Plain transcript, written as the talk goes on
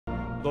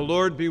The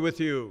Lord be with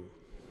you.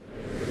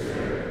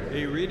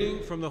 A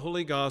reading from the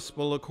Holy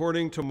Gospel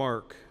according to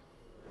Mark.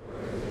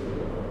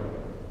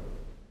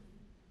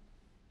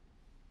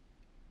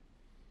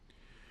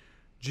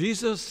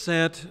 Jesus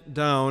sat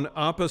down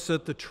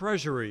opposite the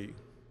treasury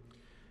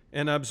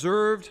and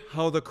observed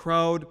how the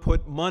crowd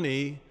put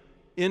money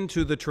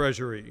into the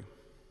treasury.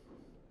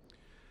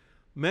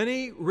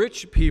 Many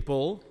rich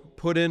people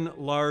put in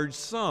large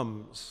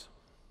sums.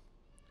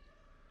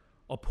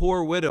 A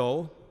poor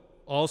widow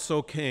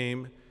also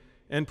came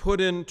and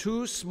put in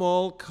 2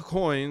 small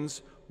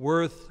coins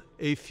worth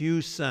a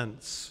few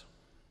cents.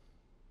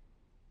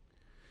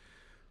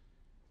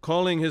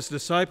 Calling his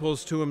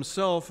disciples to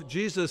himself,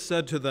 Jesus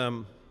said to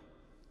them,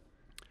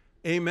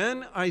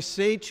 "Amen, I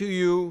say to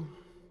you,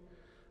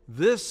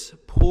 this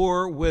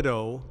poor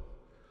widow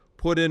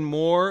put in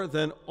more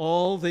than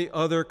all the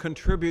other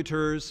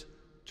contributors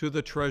to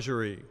the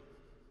treasury.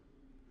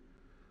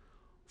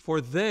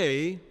 For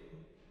they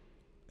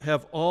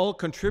have all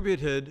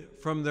contributed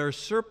from their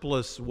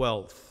surplus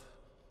wealth,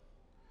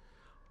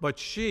 but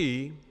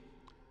she,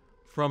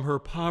 from her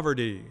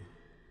poverty,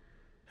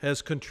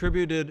 has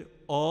contributed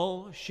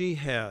all she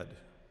had,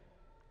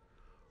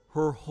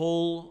 her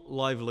whole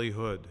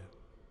livelihood."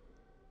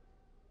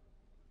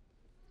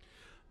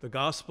 The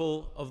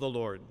Gospel of the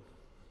Lord.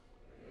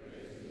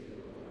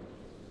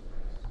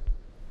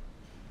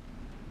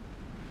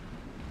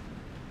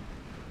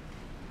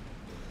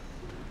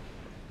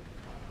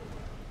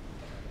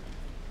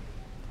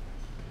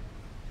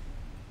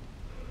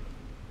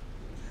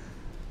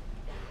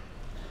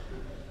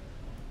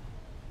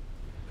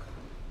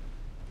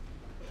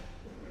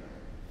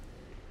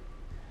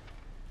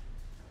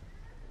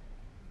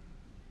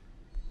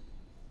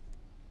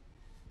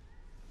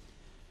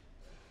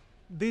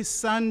 This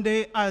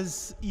Sunday,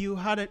 as you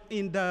had it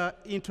in the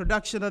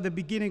introduction at the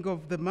beginning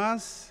of the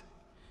Mass,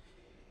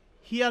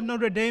 here at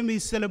Notre Dame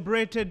is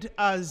celebrated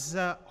as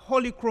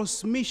Holy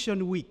Cross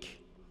Mission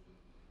Week.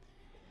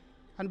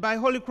 And by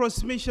Holy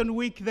Cross Mission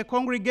Week, the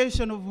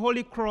congregation of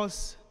Holy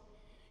Cross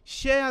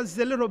shares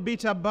a little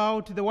bit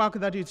about the work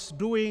that it's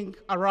doing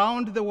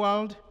around the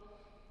world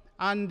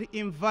and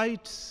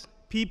invites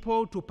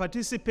people to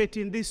participate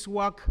in this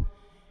work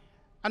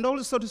and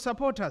also to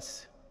support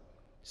us,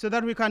 so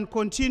that we can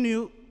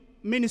continue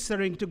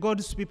ministering to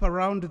God's people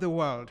around the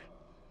world.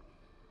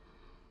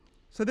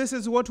 So this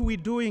is what we're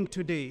doing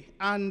today,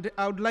 and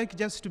I would like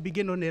just to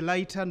begin on a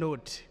lighter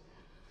note.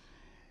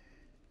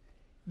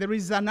 There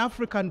is an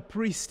African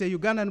priest, a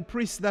Ugandan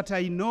priest that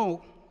I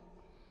know,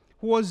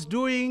 who was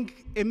doing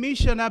a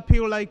mission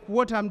appeal like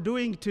what I'm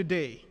doing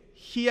today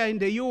here in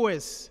the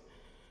US.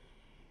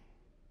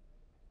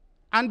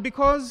 And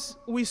because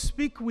we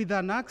speak with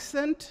an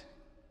accent,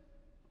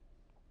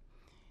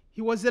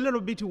 he was a little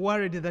bit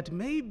worried that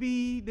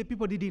maybe the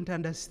people didn't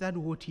understand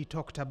what he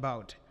talked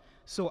about.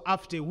 So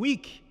after a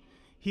week,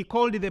 he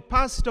called the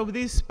pastor of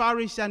this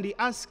parish and he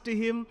asked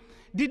him,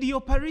 "Did your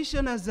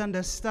parishioners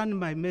understand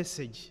my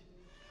message?"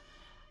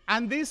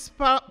 And this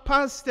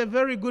pastor, a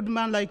very good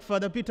man like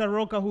Father Peter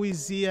Roca, who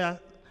is here,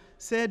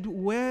 said,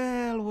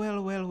 well.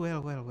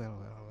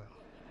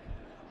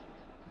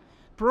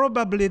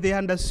 Probably they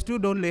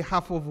understood only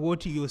half of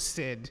what you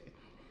said.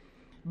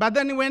 But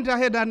then he went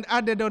ahead and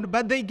added on,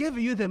 but they gave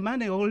you the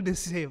money all the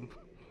same.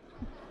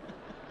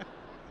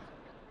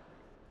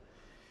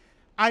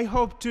 I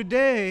hope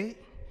today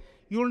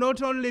you'll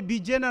not only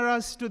be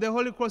generous to the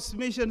Holy Cross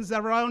missions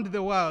around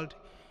the world,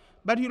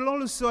 but you'll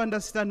also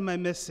understand my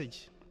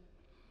message.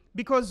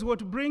 Because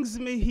what brings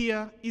me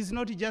here is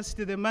not just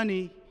the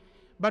money,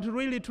 but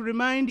really to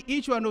remind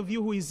each one of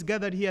you who is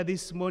gathered here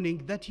this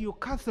morning that you're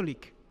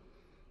Catholic.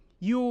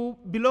 You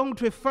belong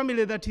to a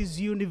family that is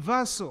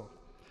universal,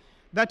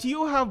 that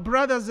you have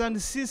brothers and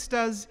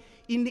sisters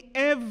in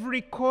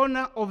every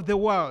corner of the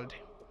world.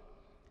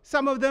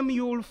 Some of them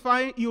you'll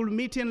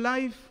meet in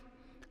life,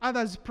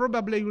 others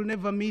probably you'll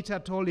never meet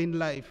at all in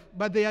life,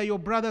 but they are your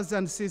brothers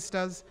and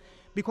sisters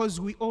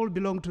because we all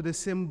belong to the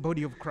same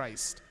body of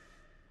Christ.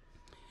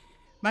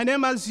 My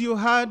name, as you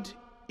heard,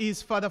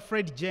 is Father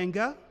Fred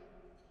Jenga.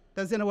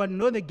 Does anyone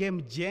know the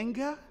game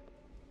Jenga?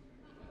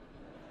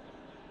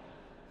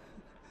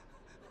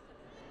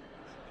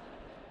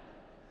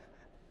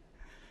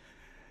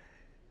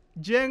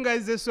 Jenga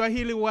is a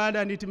Swahili word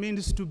and it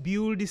means to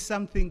build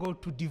something or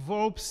to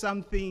develop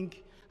something.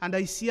 And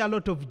I see a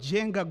lot of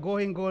Jenga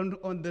going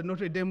on the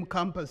Notre Dame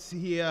campus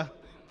here.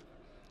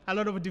 A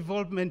lot of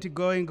development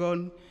going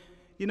on.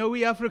 You know,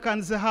 we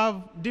Africans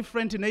have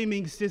different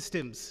naming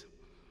systems.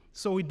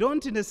 So we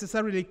don't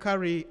necessarily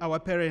carry our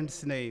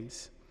parents'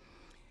 names.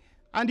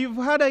 And you've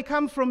heard I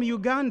come from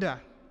Uganda.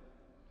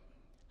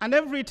 And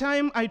every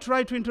time I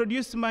try to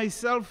introduce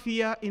myself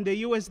here in the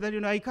US that,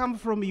 I come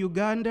from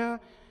Uganda,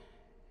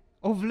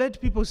 of late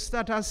people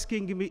start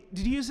asking me,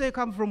 "Did you say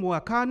come from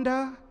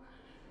Wakanda?"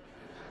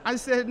 I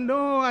said,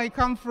 "No, I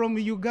come from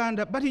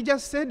Uganda." But he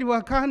just said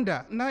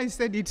Wakanda. Now I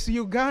said it's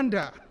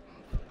Uganda.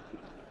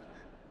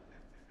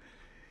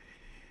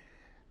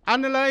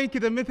 Unlike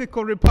the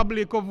mythical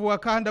Republic of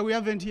Wakanda, we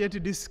haven't yet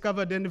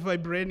discovered any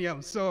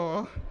vibranium,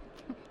 so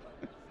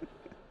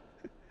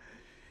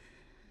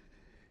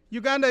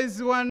Uganda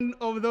is one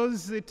of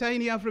those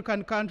tiny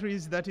African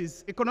countries that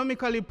is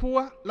economically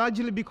poor,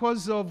 largely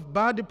because of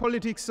bad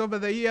politics over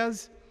the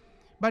years,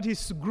 but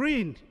it's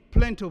green,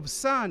 plenty of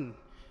sun,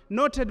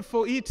 noted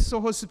for its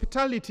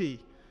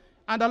hospitality,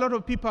 and a lot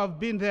of people have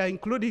been there,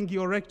 including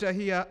your rector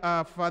here,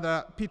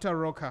 Father Peter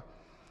Roca.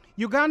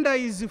 Uganda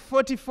is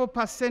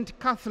 44%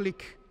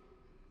 Catholic.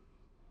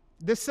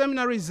 The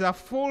seminaries are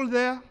full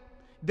there,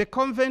 the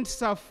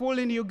convents are full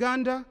in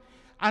Uganda,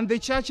 and the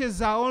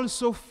churches are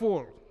also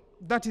full.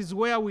 That is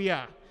where we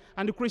are.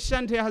 And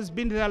Christianity has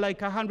been there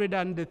like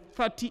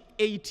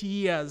 138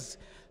 years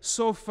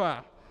so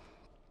far.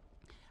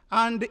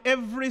 And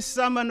every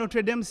summer,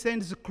 Notre Dame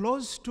sends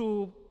close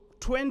to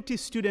 20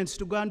 students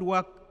to go and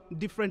work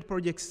different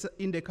projects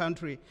in the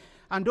country.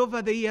 And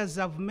over the years,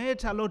 I've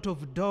met a lot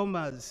of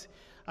donors.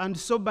 And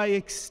so by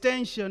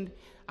extension,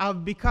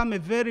 I've become a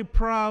very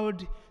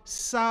proud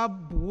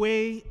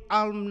subway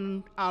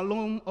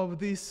alum of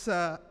this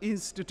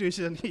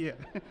institution here.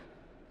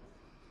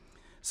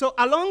 So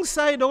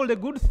alongside all the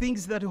good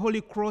things that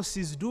Holy Cross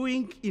is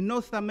doing in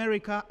North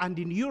America and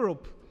in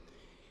Europe,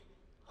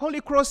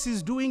 Holy Cross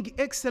is doing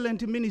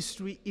excellent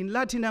ministry in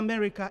Latin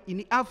America,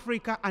 in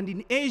Africa, and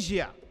in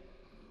Asia.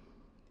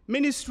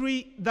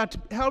 Ministry that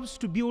helps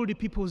to build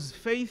people's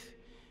faith,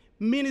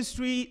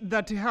 ministry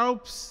that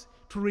helps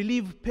to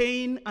relieve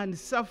pain and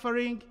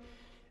suffering,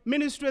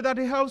 ministry that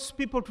helps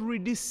people to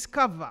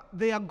rediscover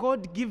their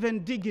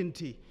God-given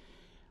dignity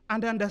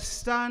and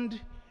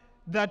understand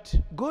that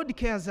God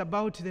cares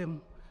about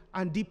them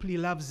and deeply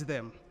loves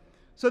them.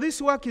 So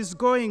this work is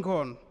going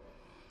on.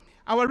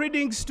 Our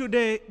readings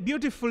today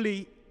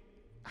beautifully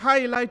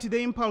highlight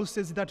the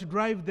impulses that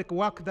drive the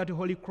work that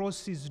Holy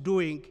Cross is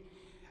doing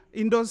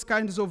in those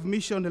kinds of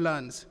mission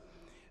lands.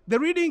 The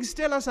readings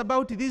tell us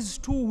about these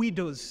two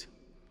widows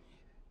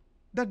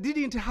that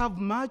didn't have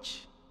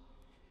much,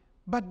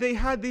 but they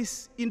had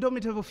this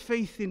indomitable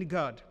faith in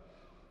God.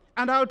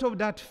 And out of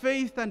that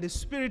faith and the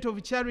spirit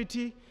of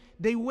charity,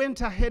 they went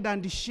ahead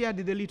and shared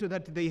the little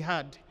that they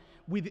had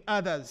with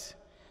others.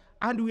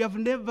 And we have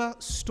never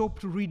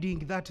stopped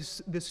reading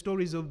the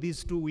stories of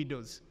these two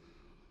widows.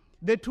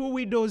 The two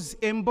widows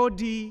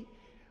embody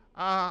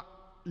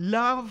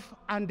love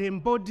and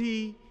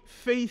embody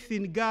faith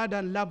in God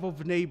and love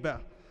of neighbor.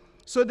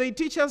 So they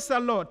teach us a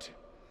lot.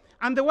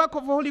 And the work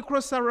of Holy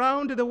Cross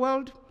around the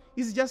world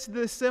is just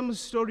the same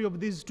story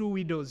of these two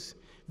widows.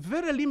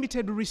 Very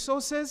limited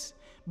resources,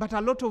 but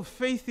a lot of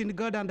faith in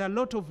God and a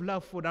lot of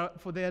love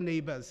for their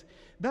neighbors.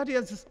 That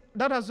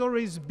has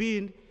always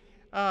been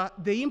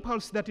the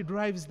impulse that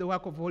drives the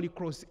work of Holy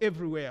Cross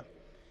everywhere.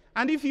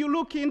 And if you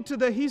look into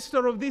the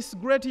history of this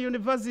great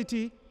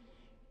university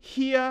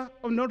here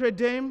of Notre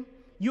Dame,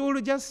 you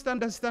will just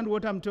understand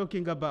what I'm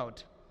talking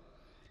about.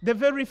 The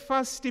very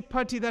first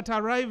party that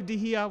arrived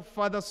here,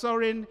 Father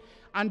Soren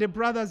and the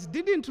brothers,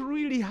 didn't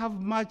really have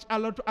a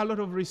lot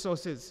of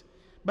resources,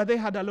 but they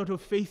had a lot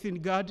of faith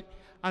in God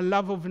and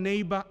love of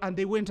neighbor, and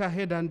they went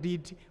ahead and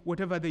did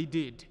whatever they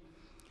did.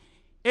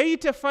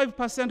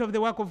 85% of the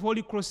work of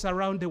Holy Cross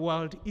around the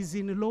world is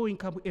in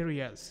low-income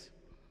areas.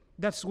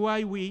 That's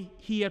why we're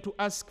here to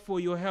ask for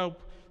your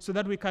help so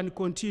that we can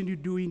continue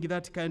doing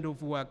that kind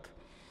of work.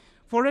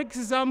 For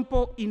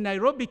example, in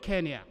Nairobi,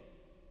 Kenya,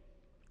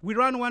 we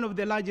run one of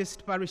the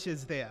largest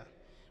parishes there.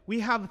 We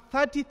have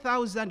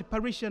 30,000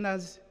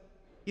 parishioners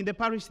in the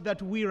parish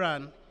that we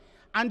run,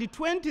 and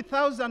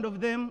 20,000 of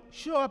them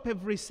show up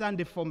every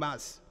Sunday for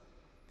Mass.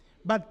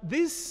 But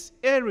this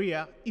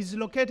area is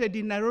located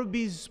in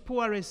Nairobi's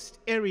poorest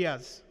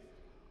areas.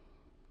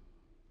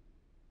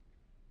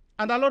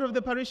 And a lot of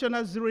the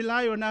parishioners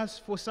rely on us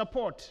for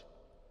support.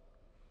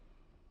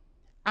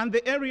 And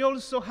the area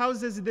also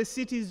houses the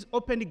city's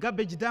open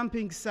garbage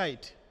dumping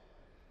site.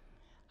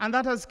 And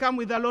that has come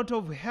with a lot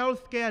of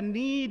healthcare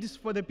needs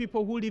for the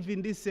people who live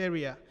in this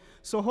area.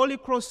 So Holy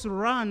Cross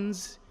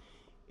runs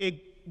a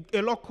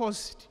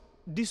low-cost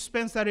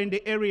dispensary in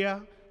the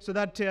area so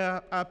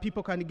that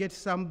people can get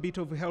some bit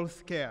of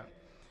health care.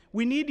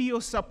 We need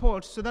your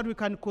support so that we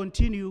can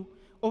continue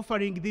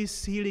offering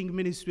this healing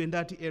ministry in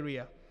that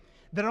area.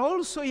 There are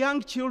also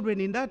young children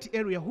in that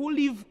area who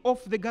live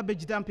off the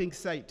garbage dumping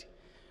site,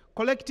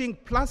 collecting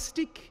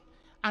plastic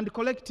and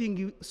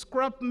collecting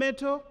scrap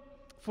metal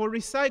for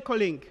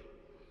recycling.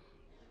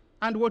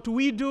 And what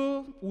we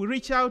do, we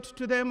reach out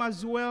to them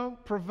as well,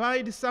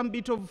 provide some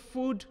bit of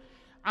food,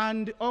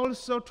 and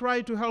also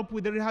try to help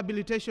with the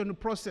rehabilitation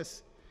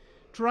process.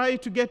 Try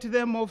to get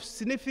them off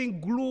sniffing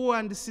glue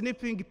and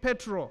sniffing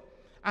petrol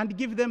and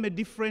give them a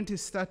different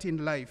start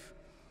in life.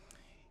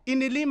 In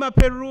Lima,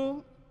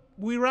 Peru,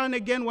 we run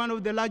again one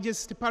of the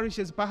largest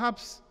parishes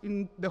perhaps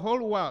in the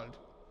whole world.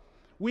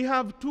 We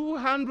have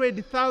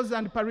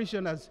 200,000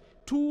 parishioners,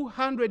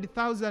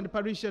 200,000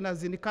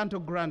 parishioners in Canto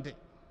Grande.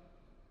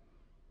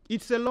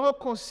 It's a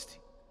low-cost,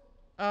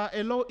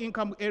 a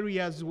low-income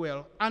area as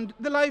well. And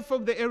the life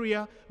of the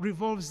area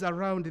revolves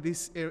around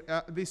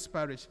this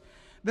parish.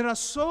 There are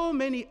so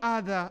many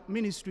other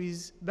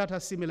ministries that are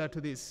similar to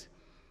this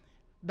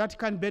that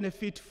can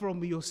benefit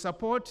from your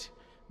support,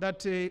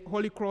 that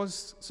Holy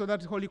Cross, so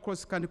that Holy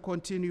Cross can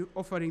continue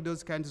offering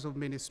those kinds of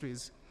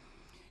ministries.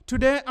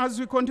 Today, as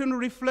we continue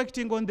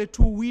reflecting on the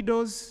two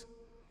widows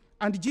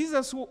and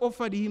Jesus who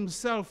offered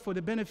himself for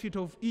the benefit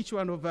of each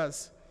one of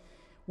us,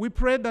 we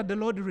pray that the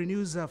Lord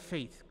renews our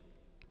faith,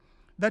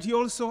 that he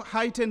also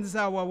heightens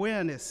our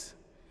awareness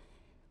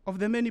of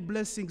the many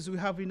blessings we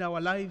have in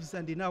our lives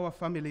and in our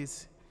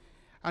families.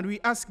 And we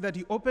ask that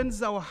he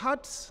opens our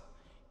hearts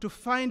to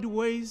find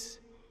ways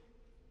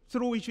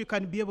through which we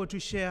can be able to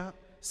share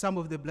some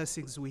of the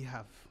blessings we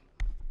have.